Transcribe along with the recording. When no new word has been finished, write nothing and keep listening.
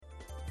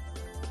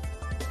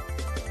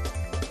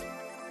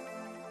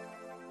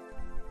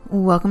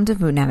Welcome to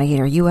Food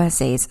Navigator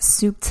USA's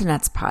Soup to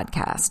Nuts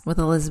podcast with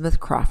Elizabeth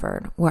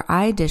Crawford, where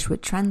I dish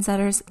with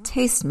trendsetters,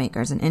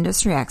 tastemakers, and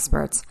industry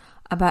experts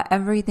about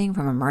everything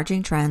from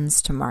emerging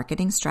trends to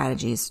marketing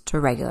strategies to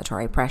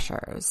regulatory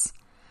pressures.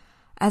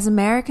 As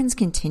Americans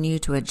continue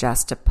to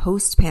adjust to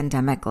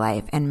post-pandemic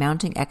life and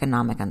mounting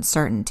economic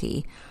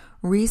uncertainty,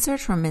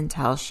 research from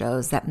Mintel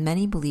shows that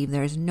many believe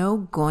there is no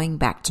going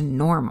back to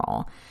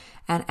normal,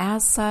 and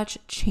as such,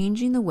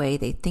 changing the way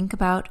they think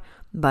about,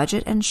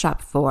 budget and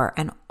shop for,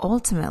 and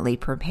ultimately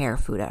prepare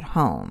food at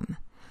home.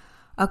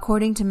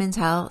 According to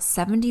Mintel,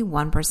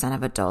 71%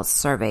 of adults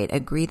surveyed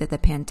agree that the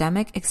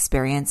pandemic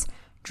experience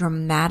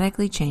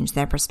dramatically changed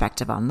their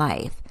perspective on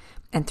life,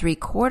 and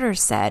 3/4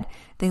 said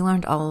they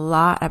learned a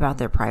lot about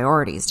their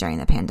priorities during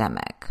the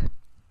pandemic.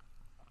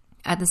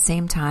 At the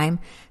same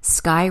time,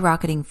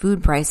 skyrocketing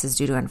food prices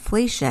due to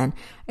inflation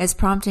is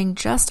prompting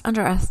just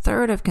under a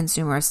third of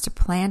consumers to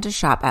plan to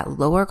shop at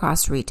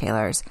lower-cost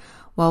retailers,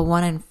 while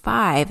 1 in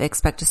 5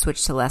 expect to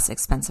switch to less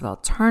expensive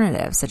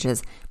alternatives such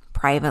as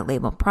private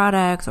label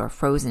products or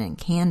frozen and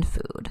canned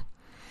food.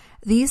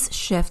 These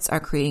shifts are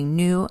creating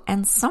new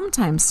and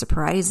sometimes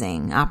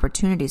surprising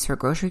opportunities for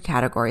grocery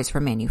categories for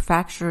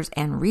manufacturers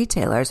and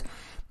retailers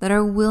that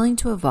are willing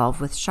to evolve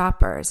with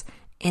shoppers,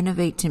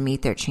 innovate to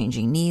meet their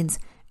changing needs,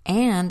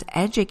 and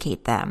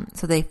educate them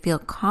so they feel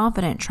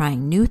confident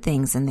trying new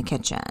things in the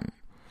kitchen.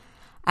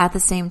 At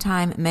the same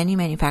time, many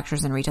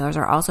manufacturers and retailers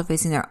are also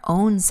facing their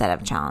own set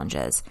of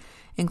challenges,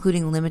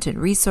 including limited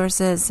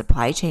resources,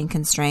 supply chain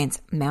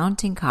constraints,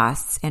 mounting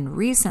costs, and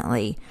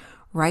recently,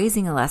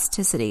 rising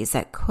elasticities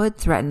that could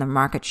threaten the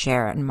market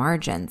share and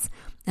margins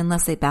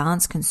unless they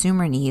balance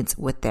consumer needs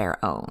with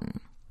their own.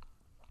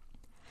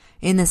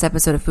 In this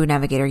episode of Food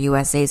Navigator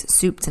USA's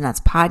Soup to Nuts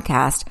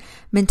podcast,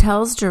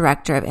 Mintel's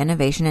Director of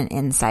Innovation and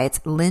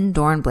Insights, Lynn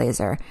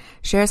Dornblaser,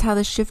 shares how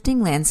the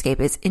shifting landscape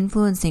is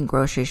influencing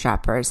grocery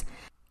shoppers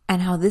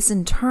and how this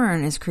in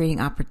turn is creating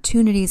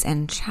opportunities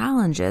and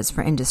challenges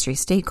for industry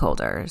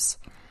stakeholders.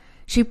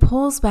 She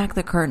pulls back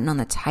the curtain on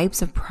the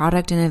types of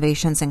product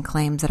innovations and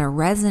claims that are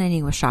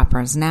resonating with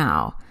shoppers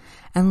now,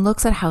 and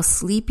looks at how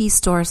sleepy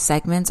store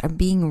segments are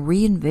being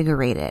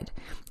reinvigorated,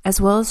 as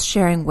well as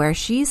sharing where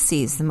she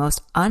sees the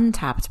most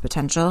untapped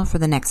potential for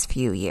the next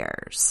few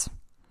years.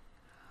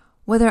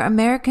 Whether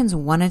Americans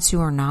wanted to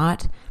or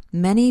not,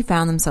 many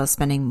found themselves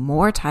spending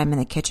more time in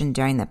the kitchen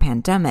during the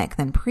pandemic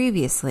than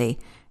previously,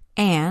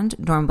 and,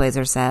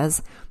 Dornblaser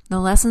says, the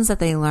lessons that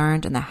they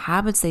learned and the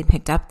habits they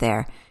picked up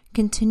there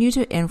continue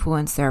to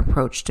influence their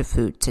approach to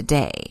food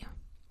today.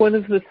 One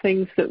of the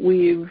things that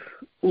we've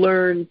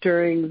learned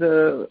during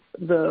the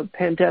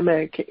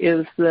pandemic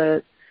is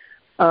that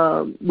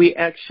we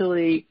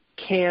actually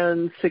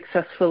can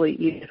successfully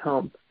eat at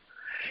home.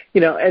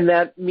 And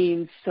that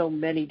means so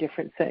many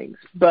different things,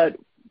 but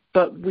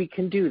we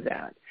can do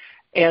that.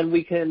 And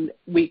we can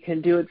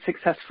do it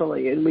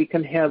successfully, and we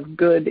can have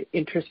good,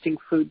 interesting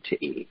food to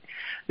eat.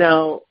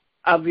 Now,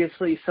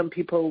 obviously, some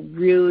people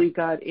really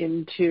got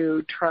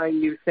into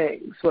trying new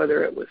things,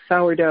 whether it was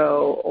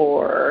sourdough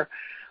or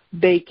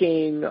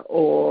baking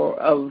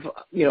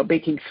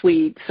baking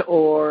sweets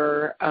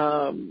or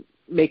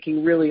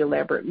making really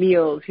elaborate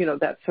meals,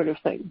 that sort of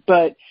thing.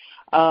 But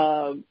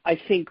I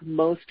think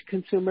most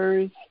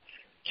consumers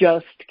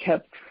just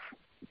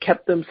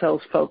kept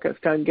themselves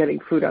focused on getting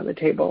food on the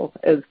table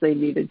as they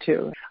needed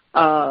to.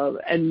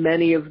 And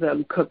many of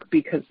them cook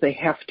because they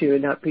have to,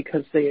 not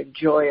because they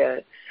enjoy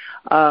it.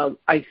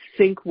 I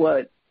think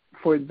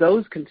for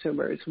those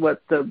consumers,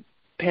 what the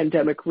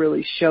pandemic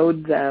really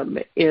showed them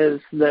is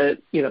that,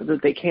 that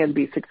they can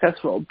be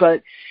successful,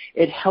 but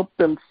it helped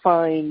them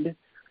find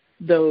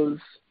those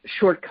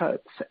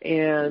shortcuts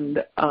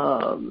and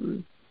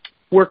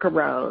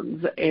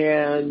workarounds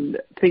and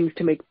things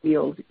to make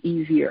meals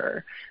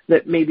easier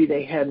that maybe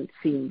they hadn't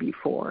seen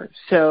before.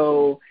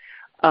 So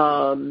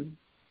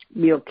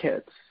meal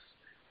kits,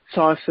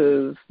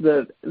 sauces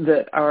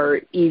that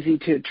are easy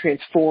to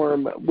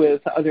transform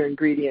with other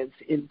ingredients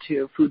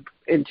into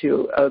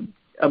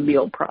a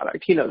meal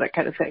product, that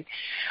kind of thing.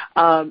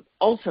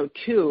 Also,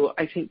 too,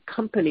 I think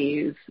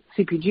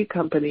CPG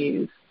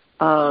companies,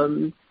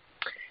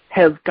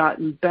 have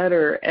gotten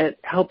better at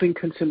helping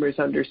consumers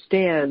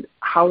understand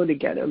how to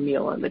get a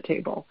meal on the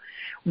table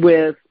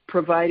with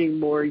providing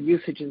more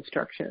usage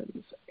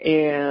instructions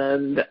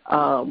and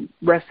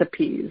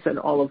recipes and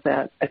all of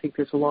that. I think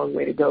there's a long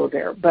way to go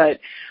there, but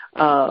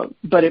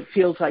it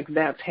feels like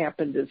that's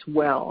happened as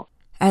well.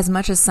 As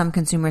much as some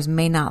consumers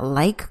may not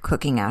like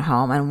cooking at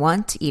home and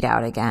want to eat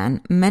out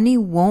again, many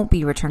won't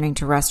be returning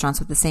to restaurants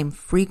with the same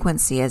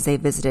frequency as they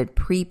visited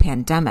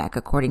pre-pandemic,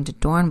 according to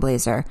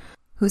Dornblaser,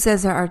 who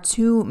says there are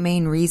two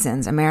main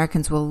reasons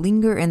Americans will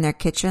linger in their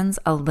kitchens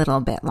a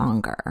little bit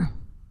longer.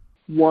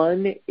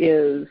 One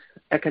is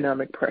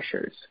economic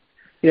pressures,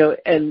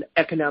 and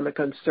economic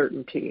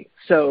uncertainty.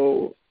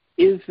 So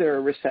is there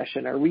a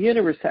recession? Are we in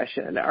a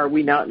recession? Are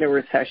we not in a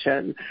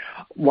recession?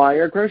 Why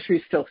are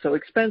groceries still so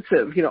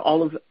expensive?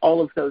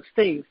 All of those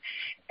things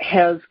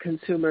has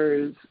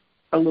consumers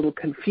a little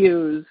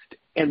confused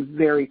and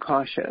very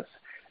cautious.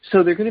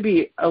 So they're going to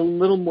be a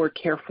little more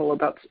careful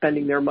about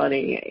spending their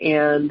money.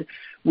 And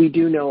we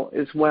do know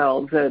as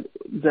well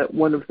that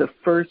one of the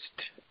first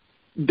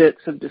bits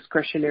of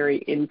discretionary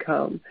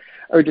income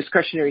or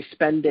discretionary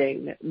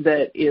spending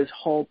that is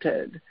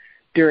halted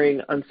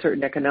during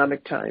uncertain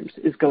economic times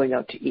is going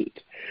out to eat.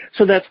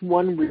 So that's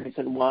one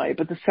reason why.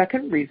 But the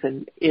second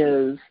reason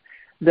is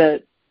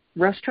that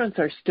restaurants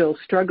are still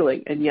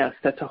struggling. And yes,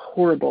 that's a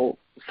horrible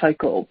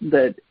cycle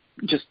that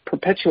just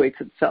perpetuates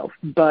itself.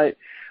 But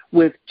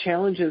with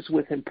challenges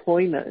with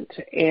employment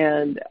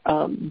and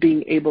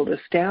being able to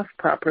staff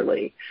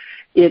properly,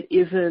 it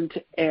isn't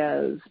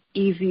as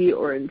easy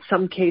or in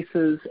some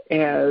cases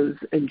as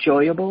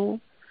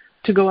enjoyable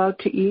to go out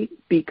to eat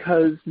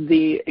because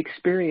the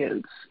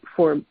experience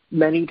for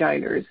many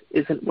diners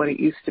isn't what it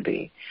used to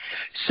be.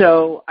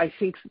 So I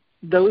think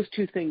those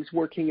two things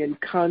working in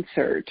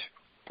concert,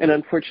 and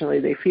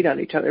unfortunately they feed on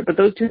each other, but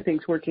those two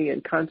things working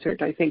in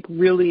concert I think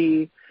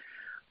really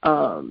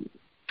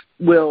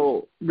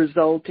will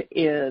result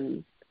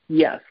in,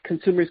 yes,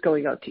 consumers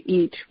going out to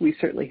eat. We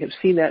certainly have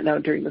seen that now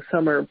during the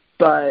summer,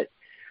 but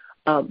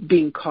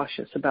being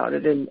cautious about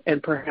it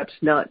and perhaps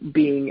not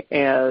being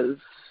as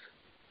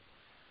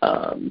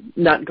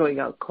not going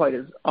out quite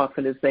as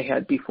often as they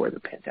had before the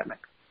pandemic.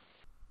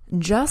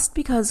 Just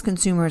because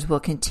consumers will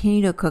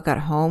continue to cook at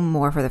home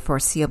more for the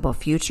foreseeable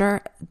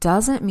future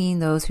doesn't mean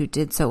those who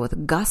did so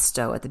with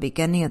gusto at the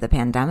beginning of the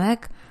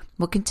pandemic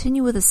will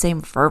continue with the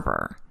same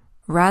fervor.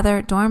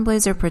 Rather,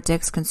 Dornblaser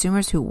predicts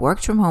consumers who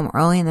worked from home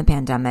early in the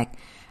pandemic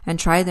and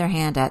tried their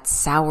hand at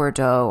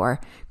sourdough or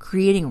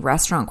creating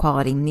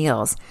restaurant-quality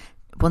meals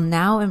will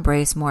now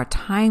embrace more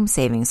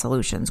time-saving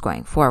solutions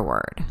going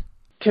forward.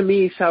 To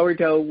me,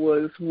 sourdough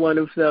was one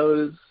of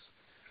those,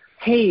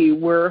 hey,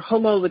 we're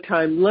home all the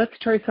time. Let's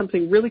try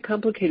something really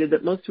complicated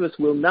that most of us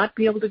will not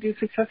be able to do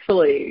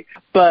successfully.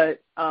 But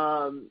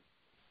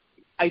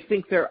I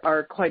think there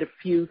are quite a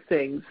few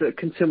things that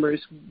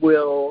consumers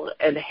will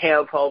and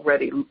have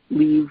already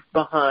leave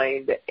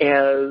behind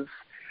as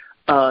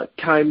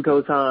time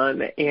goes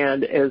on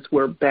and as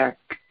we're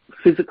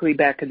physically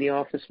back in the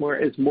office more,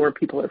 as more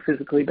people are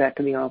physically back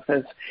in the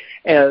office,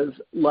 as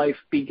life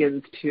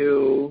begins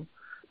to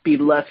be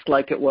less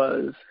like it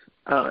was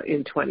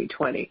in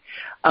 2020.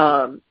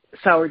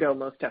 Sourdough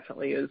most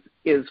definitely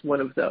is one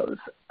of those.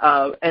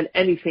 And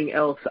anything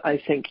else, I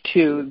think,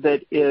 too,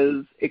 that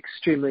is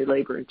extremely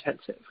labor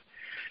intensive.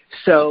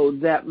 So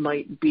that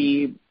might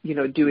be,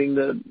 doing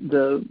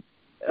the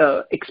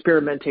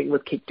experimenting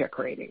with cake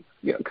decorating,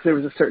 because there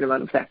was a certain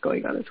amount of that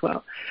going on as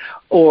well.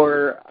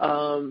 Or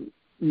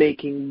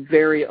making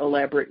very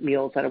elaborate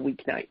meals on a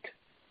weeknight.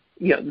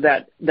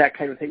 That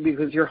kind of thing,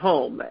 because you're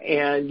home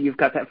and you've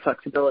got that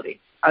flexibility.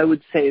 I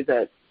would say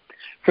that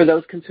for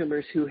those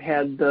consumers who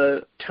had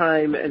the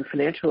time and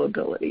financial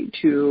ability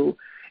to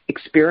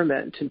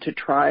experiment and to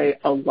try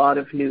a lot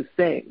of new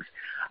things,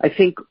 I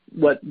think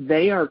what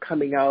they are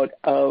coming out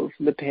of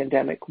the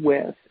pandemic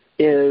with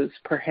is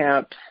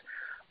perhaps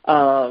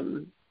a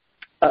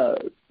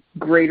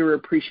greater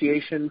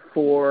appreciation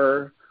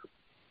for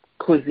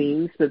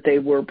cuisines that they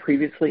were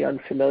previously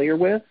unfamiliar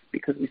with,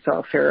 because we saw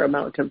a fair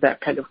amount of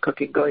that kind of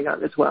cooking going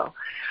on as well.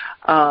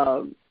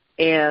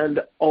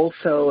 And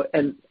also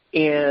an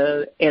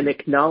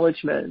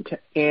acknowledgement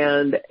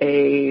and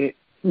a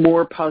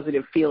more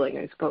positive feeling,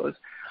 I suppose,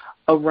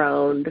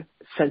 around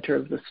center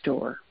of the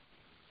store.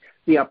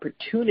 The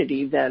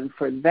opportunity then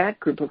for that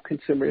group of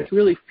consumers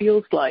really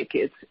feels like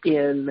it's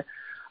in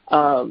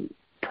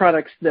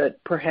products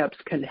that perhaps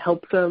can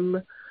help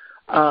them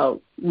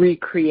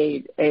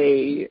recreate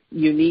a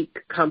unique,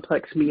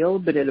 complex meal,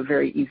 but in a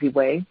very easy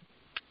way.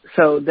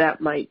 So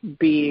that might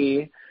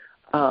be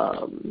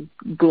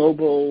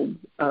global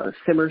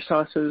simmer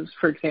sauces,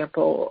 for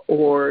example,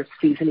 or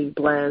seasoning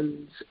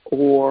blends,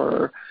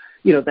 or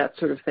that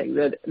sort of thing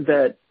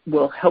that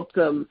will help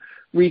them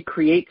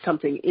recreate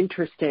something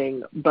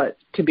interesting, but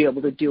to be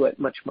able to do it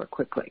much more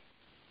quickly.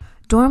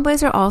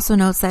 Dornblaser also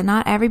notes that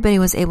not everybody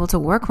was able to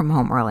work from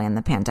home early in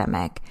the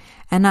pandemic,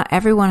 and not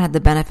everyone had the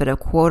benefit of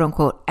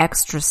quote-unquote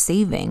extra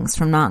savings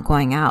from not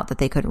going out that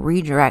they could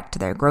redirect to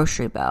their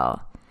grocery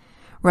bill.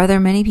 Rather,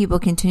 many people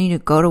continue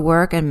to go to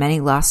work and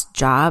many lost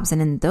jobs,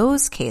 and in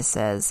those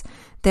cases,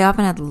 they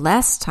often had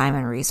less time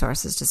and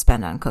resources to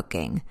spend on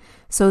cooking.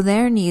 So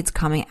their needs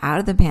coming out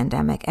of the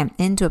pandemic and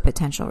into a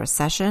potential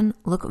recession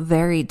look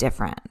very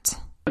different.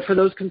 For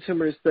those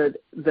consumers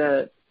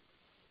that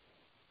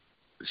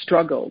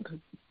struggled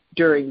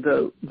during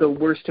the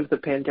worst of the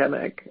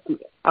pandemic,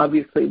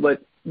 obviously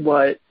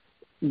what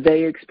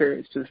they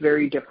experienced was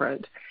very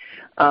different.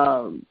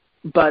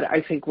 But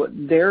I think what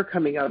they're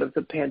coming out of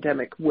the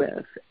pandemic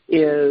with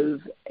is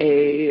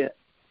an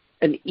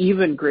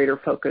even greater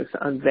focus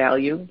on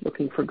value,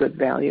 looking for good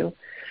value,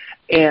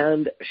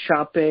 and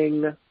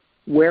shopping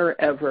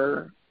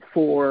wherever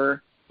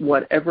for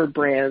whatever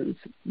brands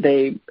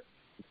they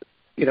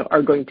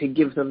are going to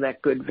give them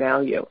that good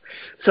value.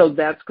 So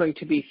that's going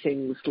to be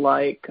things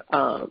like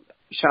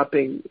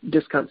shopping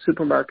discount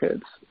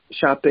supermarkets,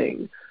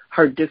 shopping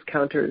hard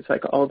discounters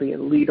like Aldi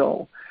and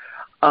Lidl,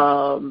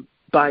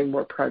 buying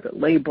more private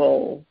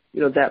label,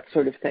 that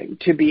sort of thing,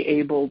 to be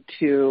able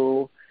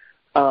to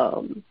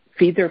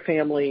feed their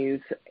families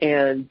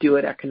and do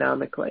it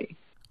economically.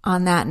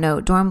 On that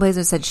note,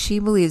 Dornblaser said she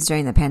believes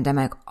during the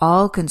pandemic,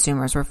 all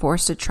consumers were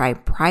forced to try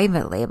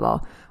private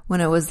label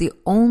when it was the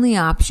only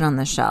option on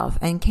the shelf,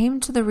 and came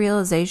to the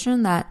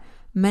realization that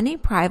many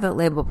private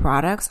label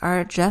products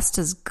are just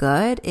as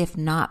good, if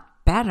not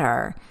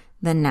better,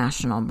 than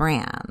national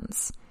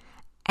brands.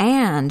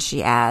 And,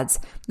 she adds,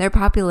 their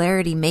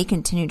popularity may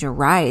continue to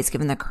rise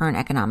given the current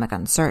economic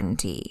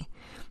uncertainty.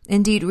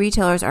 Indeed,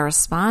 retailers are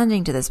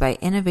responding to this by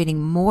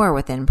innovating more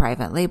within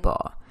private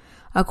label.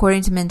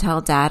 According to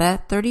Mintel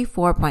data,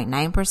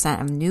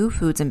 34.9% of new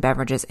foods and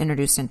beverages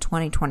introduced in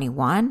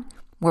 2021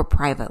 were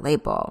private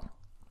label.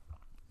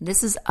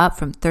 This is up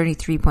from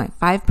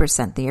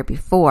 33.5% the year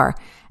before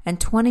and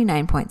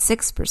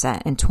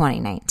 29.6% in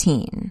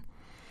 2019.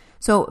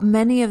 So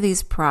many of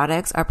these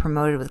products are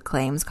promoted with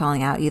claims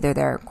calling out either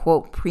their,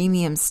 quote,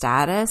 premium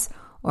status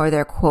or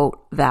their,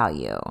 quote,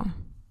 value.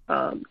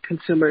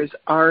 Consumers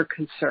are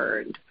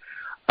concerned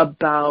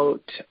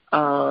about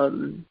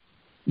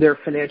their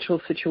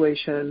financial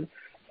situation,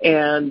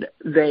 and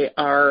they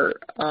are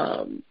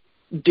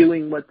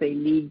doing what they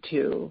need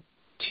to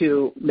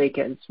make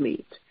ends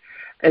meet.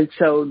 And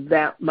so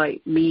that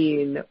might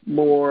mean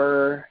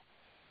more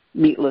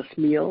meatless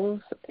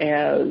meals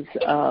as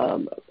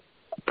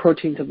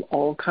proteins of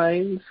all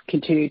kinds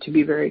continue to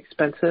be very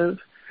expensive.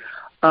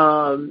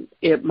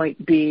 It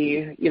might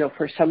be,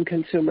 for some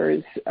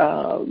consumers,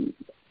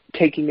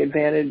 taking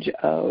advantage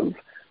of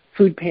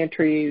food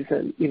pantries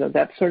and,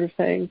 that sort of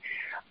thing.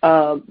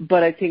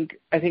 But I think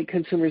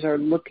consumers are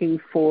looking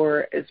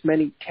for as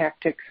many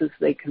tactics as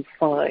they can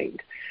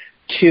find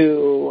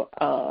to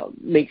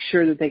make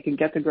sure that they can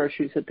get the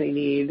groceries that they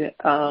need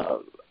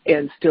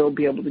and still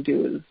be able to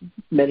do as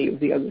many of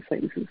the other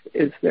things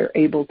as they're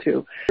able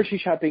to. Grocery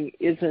shopping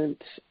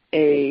isn't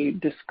a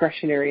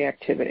discretionary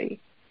activity,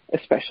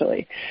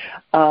 especially.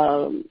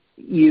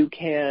 You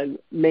can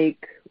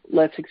make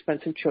less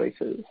expensive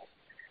choices.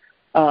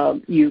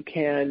 You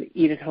can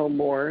eat at home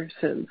more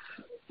since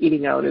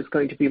eating out is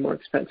going to be more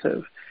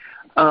expensive.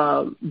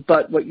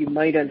 But what you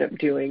might end up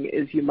doing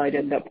is you might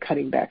end up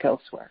cutting back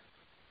elsewhere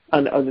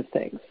on other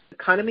things.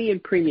 Economy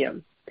and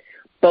premium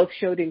both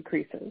showed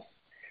increases.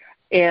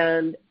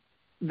 And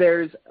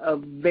there's a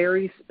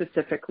very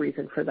specific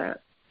reason for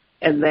that.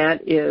 And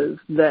that is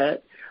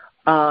that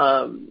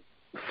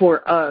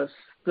for us,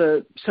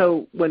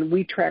 so when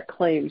we track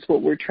claims,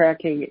 what we're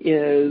tracking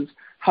is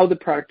how the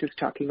product is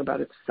talking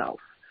about itself.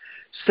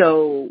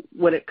 So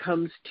when it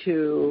comes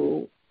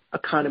to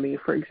economy,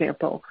 for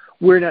example,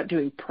 we're not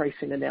doing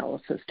pricing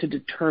analysis to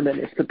determine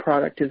if the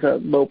product is a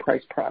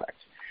low-price product.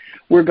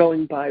 We're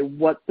going by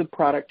what the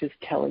product is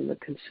telling the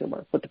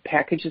consumer, what the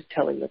package is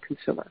telling the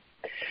consumer.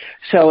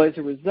 So as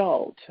a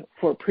result,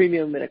 for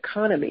premium and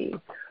economy,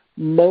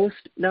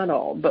 most, not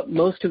all, but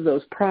most of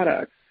those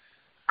products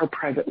are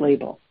private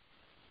label.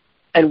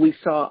 And we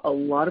saw a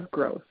lot of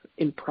growth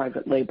in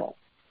private label.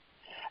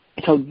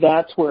 So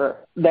that's where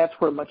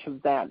much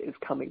of that is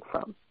coming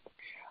from.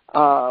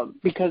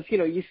 Because,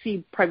 you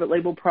see private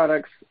label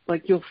products,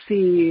 like you'll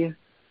see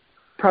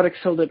products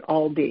sold at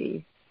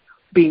Aldi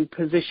being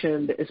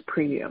positioned as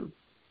premium.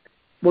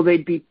 Well,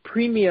 they'd be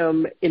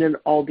premium in an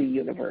Aldi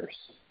universe,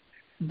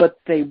 but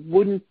they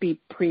wouldn't be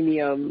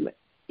premium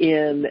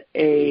in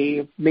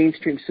a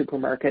mainstream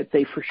supermarket.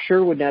 They for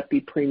sure would not be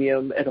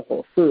premium at a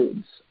Whole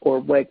Foods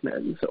or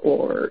Wegmans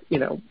or,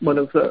 one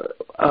of the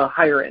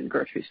higher end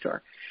grocery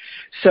store.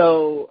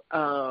 So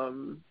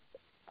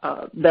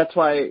that's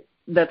why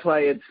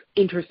it's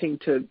interesting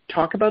to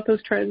talk about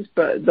those trends,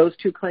 but those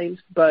two claims,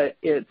 but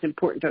it's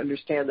important to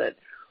understand that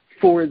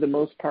for the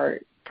most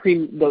part,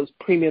 those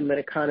premium and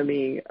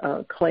economy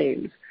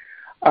claims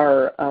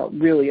are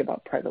really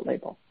about private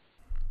label.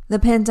 The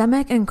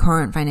pandemic and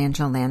current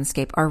financial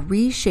landscape are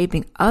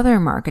reshaping other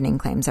marketing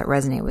claims that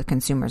resonate with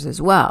consumers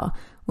as well,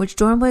 which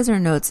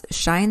Dornblaser notes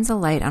shines a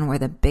light on where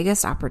the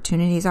biggest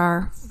opportunities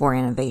are for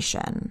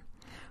innovation.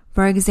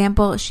 For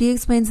example, she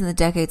explains in the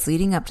decades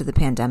leading up to the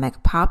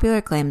pandemic,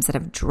 popular claims that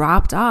have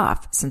dropped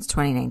off since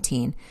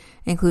 2019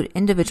 include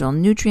individual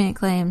nutrient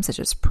claims such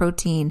as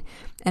protein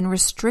and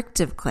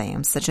restrictive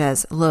claims such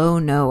as low,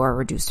 no, or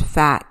reduced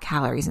fat,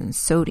 calories, and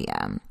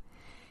sodium.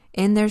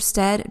 In their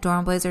stead,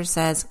 Dornblaser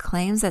says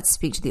claims that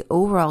speak to the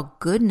overall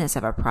goodness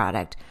of a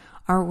product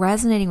are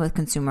resonating with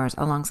consumers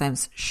alongside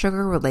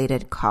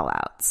sugar-related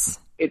callouts.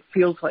 It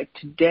feels like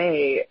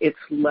today it's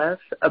less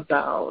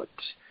about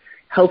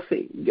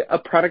healthy. A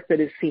product that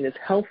is seen as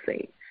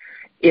healthy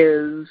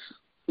is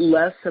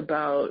less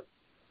about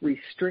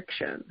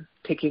restriction,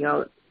 taking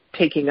out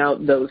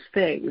those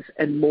things,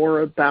 and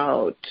more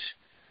about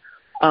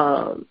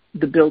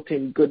the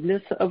built-in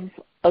goodness of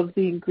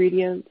the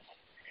ingredients,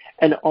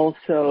 and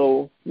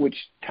also, which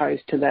ties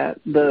to that,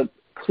 the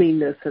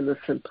cleanness and the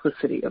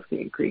simplicity of the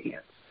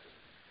ingredients.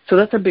 So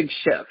that's a big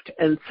shift.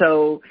 And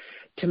so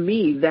to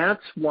me,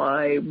 that's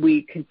one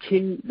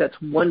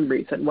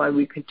reason why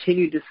we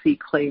continue to see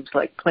claims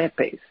like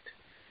plant-based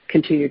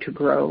continue to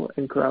grow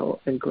and grow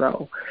and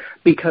grow,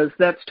 because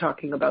that's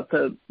talking about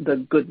the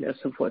goodness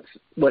of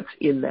what's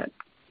in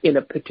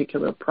a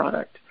particular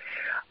product.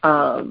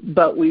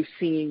 But we've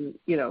seen,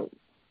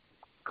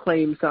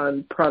 claims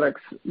on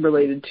products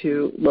related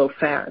to low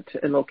fat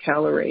and low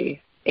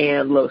calorie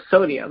and low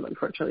sodium.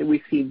 Unfortunately,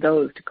 we see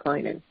those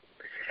declining.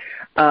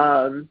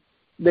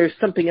 There's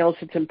something else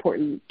that's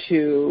important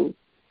to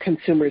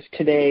consumers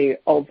today,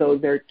 although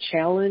they're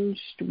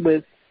challenged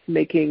with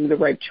making the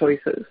right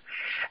choices,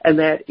 and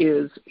that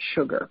is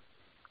sugar.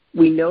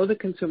 We know that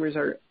consumers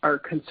are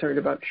concerned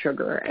about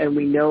sugar, and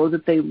we know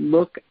that they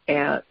look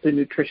at the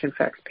nutrition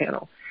facts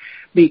panel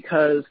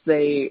because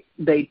they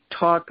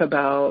talk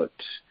about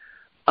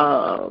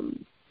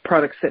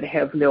products that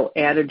have no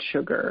added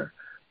sugar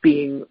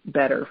being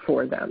better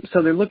for them.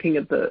 So they're looking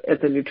at the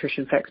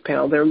nutrition facts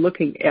panel. They're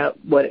looking at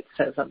what it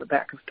says on the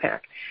back of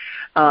pack.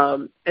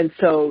 And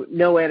so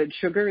no added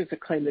sugar is a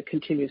claim that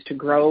continues to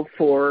grow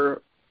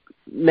for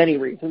many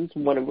reasons,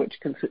 one of which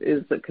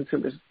is that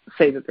consumers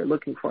say that they're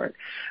looking for it.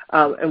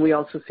 And we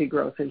also see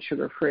growth in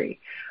sugar-free.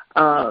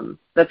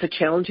 That's a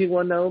challenging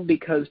one, though,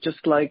 because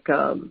just like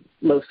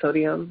low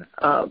sodium,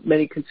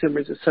 many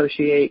consumers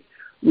associate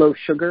low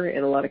sugar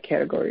in a lot of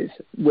categories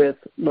with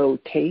low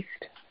taste.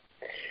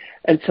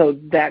 And so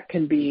that's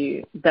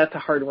a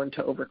hard one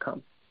to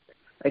overcome,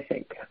 I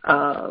think.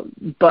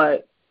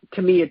 But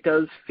to me, it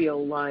does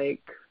feel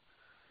like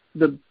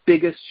the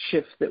biggest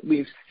shift that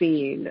we've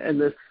seen, and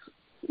this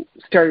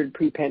started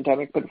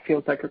pre-pandemic, but it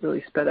feels like it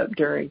really sped up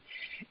during,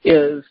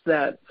 is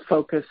that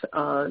focus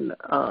on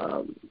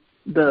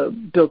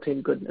the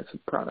built-in goodness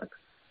of products,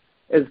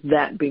 as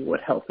that being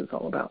what health is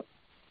all about.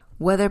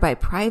 Whether by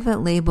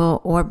private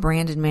label or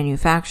branded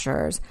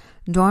manufacturers,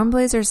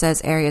 Dornblazer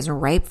says areas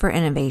ripe for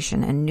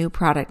innovation and new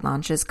product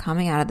launches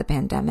coming out of the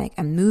pandemic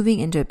and moving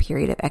into a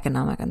period of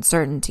economic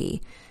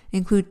uncertainty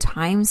include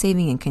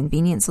time-saving and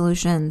convenient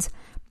solutions,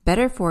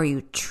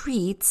 better-for-you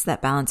treats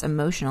that balance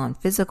emotional and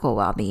physical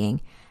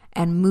well-being,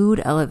 and mood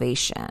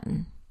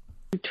elevation.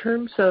 In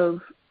terms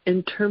of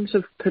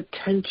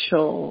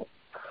potential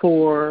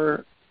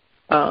for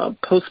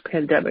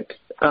post-pandemic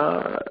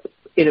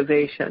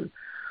innovation,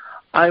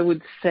 I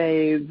would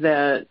say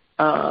that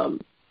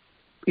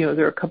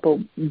there are a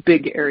couple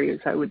big areas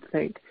I would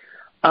think.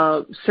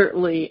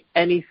 Certainly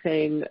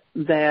anything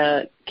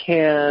that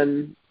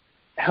can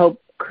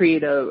help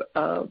create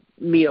a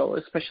meal,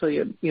 especially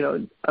a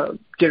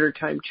dinner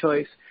time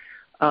choice,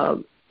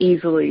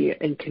 easily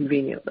and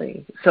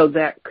conveniently. So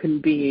that can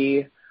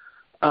be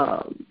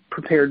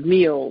prepared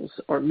meals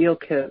or meal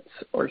kits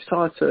or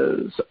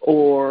sauces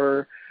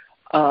or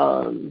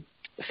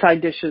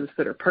side dishes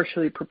that are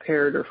partially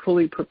prepared or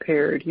fully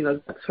prepared,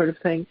 that sort of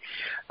thing.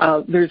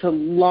 There's a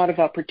lot of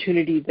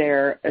opportunity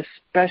there,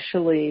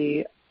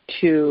 especially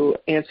to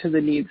answer the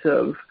needs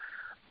of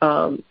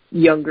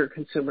younger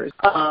consumers.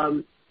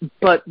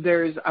 But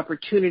there's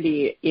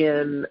opportunity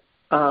in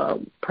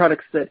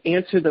products that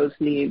answer those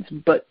needs,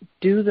 but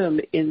do them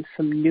in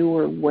some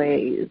newer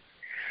ways.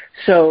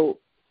 So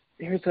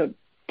here's a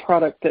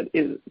product that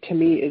to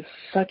me is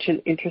such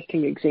an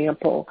interesting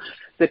example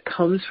that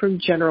comes from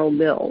General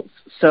Mills.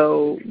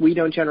 So we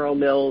know General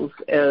Mills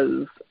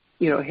as,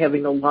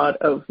 having a lot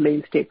of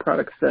mainstay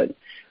products that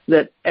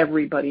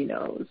everybody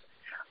knows,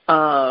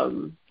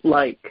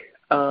 like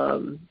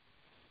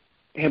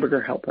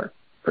Hamburger Helper,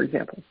 for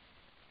example.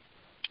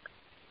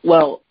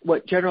 Well,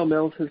 what General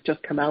Mills has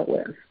just come out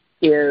with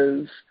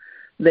is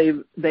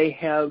they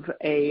have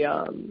a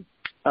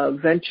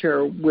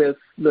venture with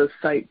the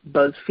site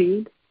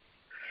BuzzFeed.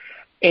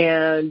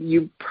 And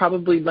you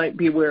probably might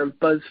be aware of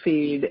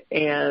BuzzFeed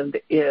and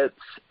its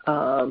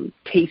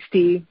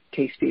Tasty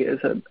as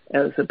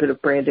a bit of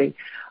branding,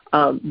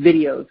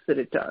 videos that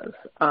it does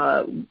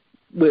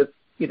with,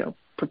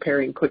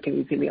 preparing quick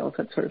and easy meals,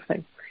 that sort of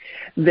thing.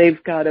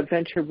 They've got a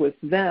venture with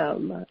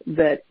them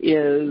that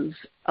is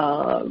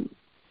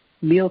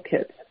meal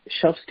kits,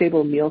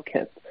 shelf-stable meal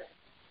kits.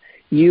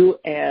 You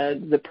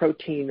add the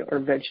protein or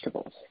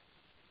vegetables.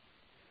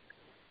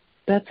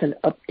 That's an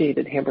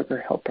updated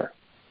Hamburger Helper,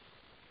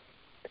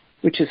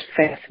 which is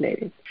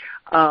fascinating.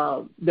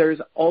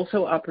 There's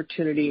also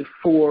opportunity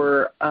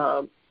for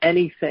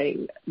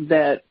anything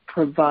that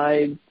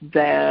provides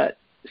that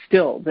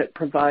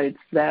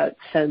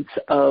sense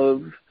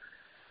of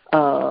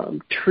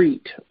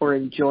treat or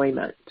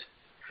enjoyment.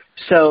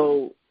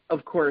 So,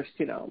 of course,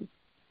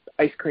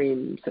 ice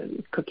creams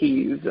and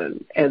cookies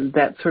and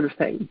that sort of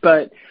thing.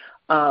 But,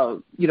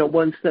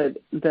 ones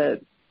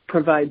that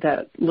provide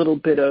that little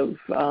bit of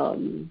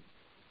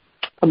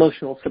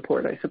emotional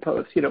support, I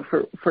suppose,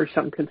 for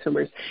some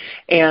consumers.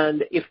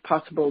 And if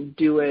possible,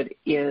 do it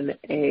in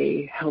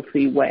a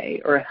healthy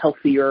way or a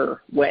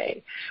healthier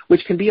way,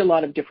 which can be a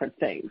lot of different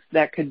things.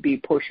 That could be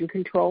portion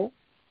control,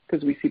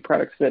 because we see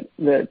products that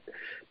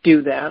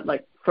do that,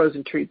 like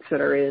frozen treats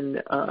that are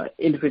in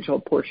individual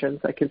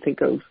portions. I can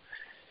think of,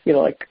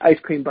 like ice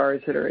cream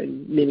bars that are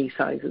in mini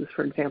sizes,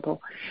 for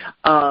example.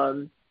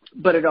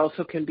 but it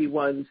also can be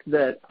ones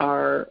that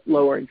are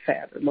lower in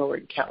fat or lower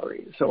in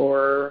calories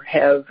or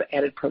have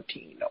added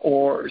protein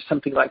or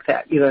something like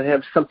that,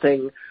 have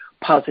something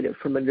positive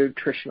from a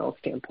nutritional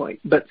standpoint,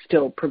 but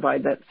still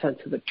provide that sense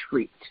of a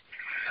treat.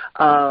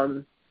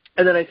 And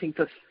then I think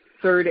the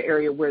third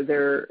area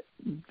where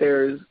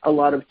there's a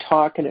lot of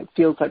talk and it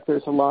feels like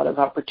there's a lot of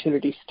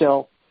opportunity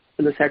still,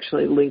 and this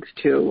actually links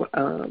to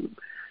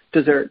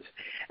desserts,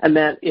 and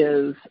that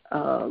is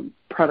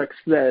products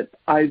that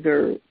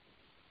either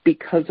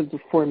because of the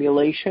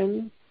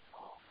formulation,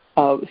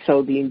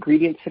 so the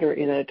ingredients that are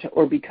in it,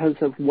 or because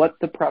of what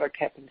the product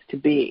happens to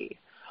be,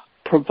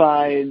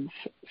 provides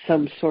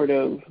some sort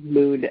of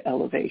mood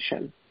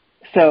elevation.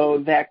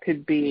 So that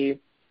could be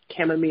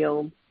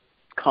chamomile,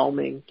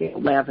 calming,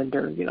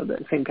 lavender,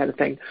 the same kind of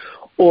thing.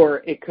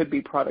 Or it could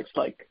be products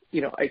like,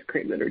 ice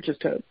cream that are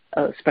just a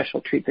special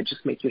treat that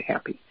just make you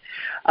happy.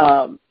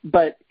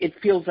 But it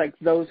feels like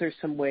those are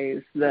some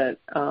ways that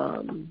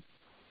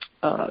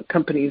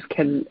companies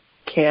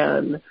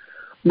can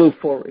move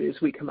forward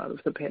as we come out of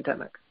the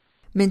pandemic.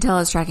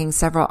 Mintel is tracking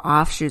several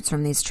offshoots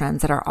from these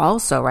trends that are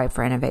also ripe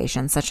for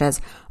innovation, such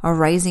as a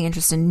rising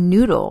interest in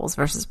noodles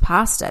versus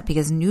pasta,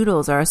 because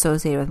noodles are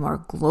associated with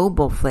more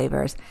global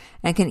flavors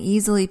and can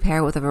easily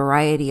pair with a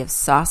variety of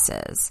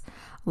sauces.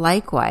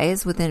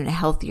 Likewise, within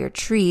healthier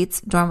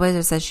treats,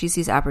 Dornblaser says she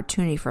sees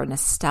opportunity for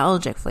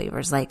nostalgic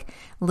flavors like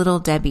Little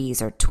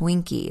Debbie's or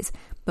Twinkies,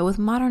 but with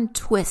modern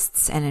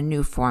twists and in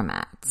new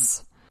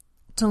formats.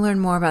 To learn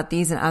more about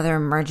these and other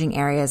emerging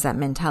areas that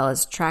Mintel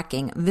is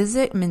tracking,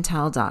 visit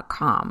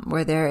Mintel.com,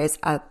 where there is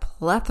a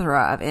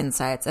plethora of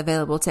insights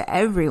available to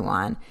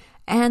everyone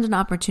and an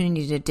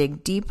opportunity to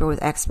dig deeper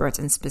with experts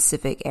in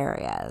specific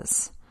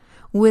areas.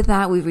 With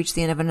that, we've reached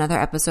the end of another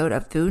episode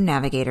of Food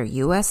Navigator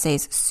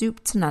USA's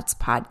Soup to Nuts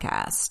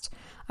podcast.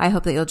 I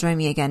hope that you'll join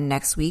me again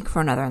next week for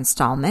another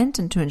installment,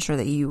 and to ensure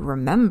that you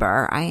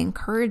remember, I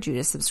encourage you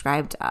to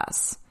subscribe to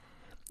us.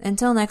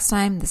 Until next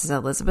time, this is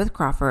Elizabeth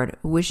Crawford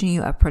wishing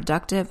you a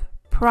productive,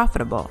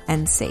 profitable,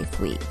 and safe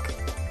week.